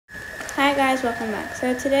Hi guys, welcome back.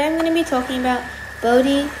 So today I'm going to be talking about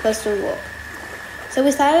Bouddi Coastal Walk. So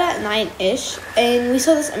we started at 9-ish and we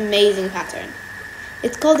saw this amazing pattern.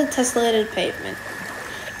 It's called a tessellated pavement.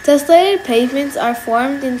 Tessellated pavements are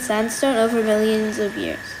formed in sandstone over millions of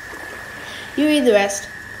years. You read the rest.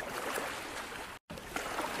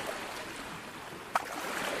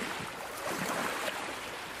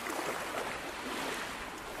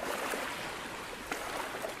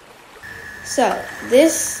 So,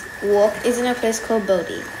 this walk is in a place called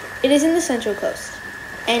Bouddi. It is in the Central Coast,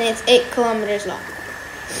 and it's 8 kilometers long.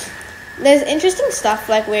 There's interesting stuff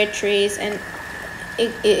like weird trees, and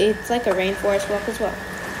it's like a rainforest walk as well.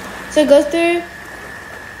 So it goes through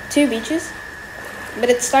 2 beaches, but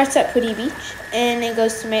it starts at Putty Beach, and it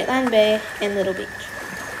goes to Maitland Bay and Little Beach.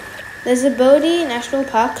 There's a Bouddi National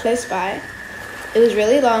Park close by. It was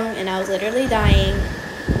really long, and I was literally dying.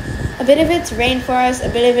 A bit of it's rainforest,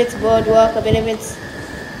 a bit of it's boardwalk, a bit of it's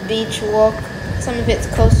beach walk, some of it's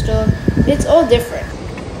coastal. It's all different.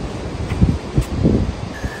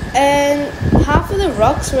 And half of the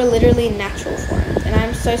rocks were literally natural formed, and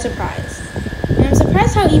I'm so surprised. And I'm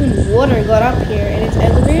surprised how even water got up here, and it's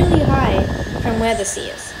really high from where the sea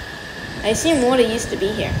is. I assume water used to be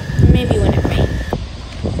here, maybe when it rained.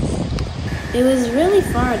 It was really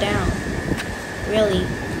far down, really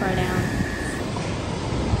far down.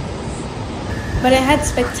 But it had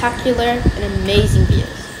spectacular and amazing views,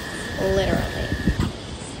 literally.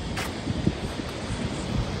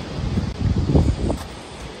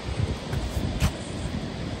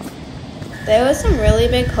 There was some really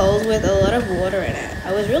big holes with a lot of water in it.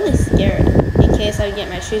 I was really scared in case I would get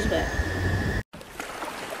my shoes wet.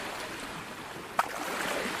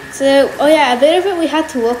 So, a bit of it we had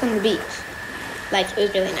to walk on the beach. Like, it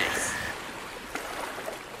was really nice.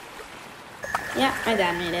 Yeah, my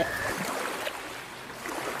dad made it.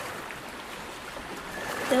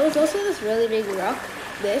 There was also this really big rock.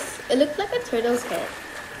 It looked like a turtle's head,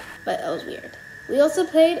 but that was weird. We also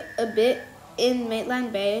played a bit in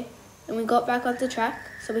Maitland Bay, and we got back onto track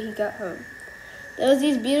so we could get home. There was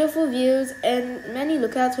these beautiful views and many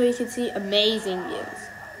lookouts where you could see amazing views.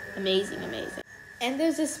 Amazing. And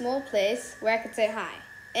there's this small place where I could say hi.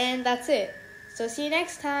 And that's it. So see you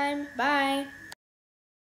next time. Bye.